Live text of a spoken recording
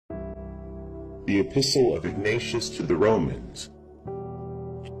The Epistle of Ignatius to the Romans.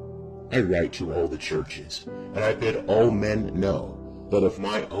 I write to all the churches, and I bid all men know that of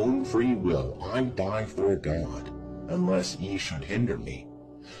my own free will I die for God, unless ye should hinder me.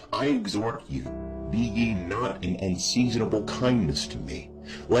 I exhort you, be ye not in unseasonable kindness to me.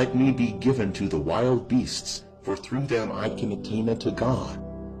 Let me be given to the wild beasts, for through them I can attain unto God.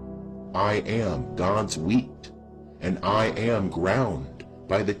 I am God's wheat, and I am ground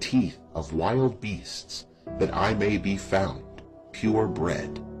by the teeth of wild beasts, that I may be found pure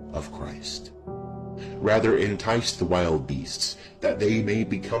bread of Christ. Rather entice the wild beasts, that they may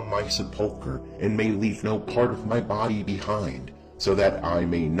become my sepulchre, and may leave no part of my body behind, so that I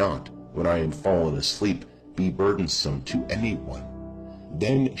may not, when I am fallen asleep, be burdensome to anyone.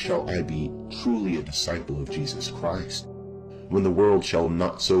 Then shall I be truly a disciple of Jesus Christ, when the world shall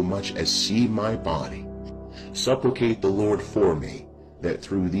not so much as see my body. Supplicate the Lord for me, that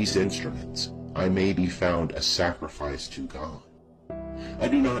through these instruments I may be found a sacrifice to God. I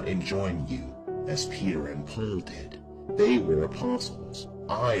do not enjoin you, as Peter and Paul did. They were apostles.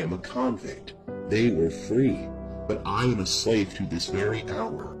 I am a convict. They were free, but I am a slave to this very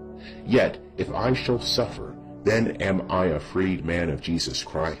hour. Yet, if I shall suffer, then am I a freed man of Jesus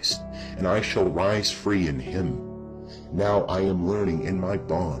Christ, and I shall rise free in him. Now I am learning in my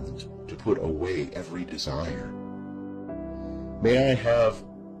bonds to put away every desire. May I have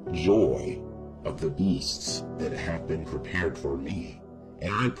joy of the beasts that have been prepared for me,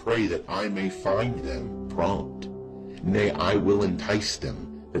 and I pray that I may find them prompt. Nay, I will entice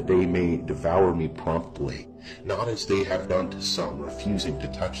them, that they may devour me promptly, not as they have done to some, refusing to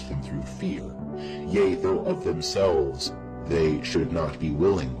touch them through fear. Yea, though of themselves they should not be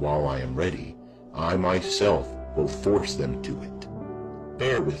willing while I am ready, I myself will force them to it.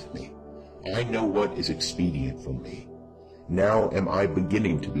 Bear with me. I know what is expedient for me. Now am I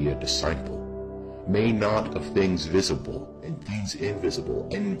beginning to be a disciple. May not of things visible and things invisible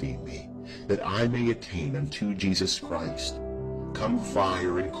envy me, that I may attain unto Jesus Christ. Come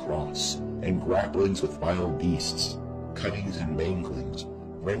fire and cross, and grapplings with wild beasts, cuttings and manglings,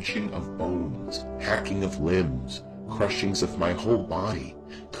 wrenching of bones, hacking of limbs, crushings of my whole body,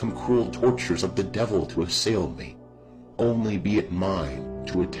 come cruel tortures of the devil to assail me. Only be it mine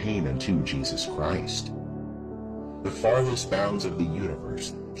to attain unto Jesus Christ. The farthest bounds of the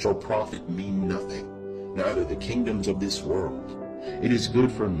universe shall profit me nothing, neither the kingdoms of this world. It is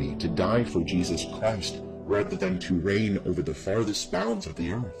good for me to die for Jesus Christ, rather than to reign over the farthest bounds of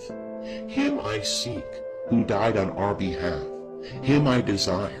the earth. Him I seek, who died on our behalf. Him I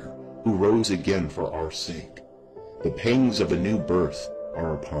desire, who rose again for our sake. The pangs of a new birth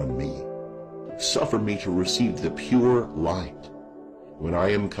are upon me. Suffer me to receive the pure light. When I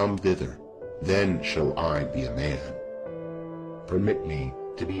am come thither, then shall I be a man. Permit me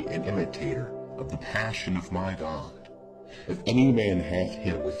to be an imitator of the passion of my God. If any man hath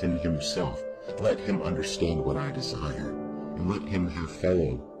him within himself, let him understand what I desire, and let him have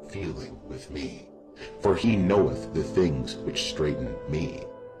fellow feeling with me. For he knoweth the things which straiten me.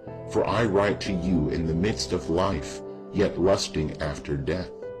 For I write to you in the midst of life, yet lusting after death.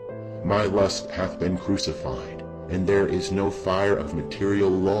 My lust hath been crucified, and there is no fire of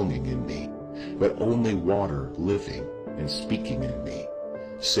material longing in me, but only water living and speaking in me,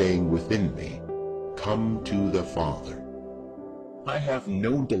 saying within me, Come to the Father. I have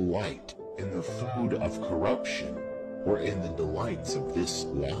no delight in the food of corruption, or in the delights of this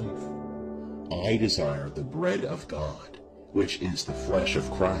life. I desire the bread of God, which is the flesh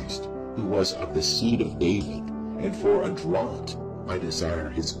of Christ, who was of the seed of David, and for a draught I desire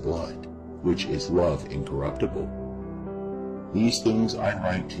his blood, which is love incorruptible. These things I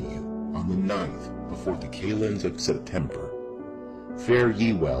write to you on the 9th before the kalends of September. Fare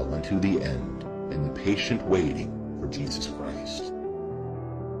ye well unto the end, in the patient waiting for Jesus Christ.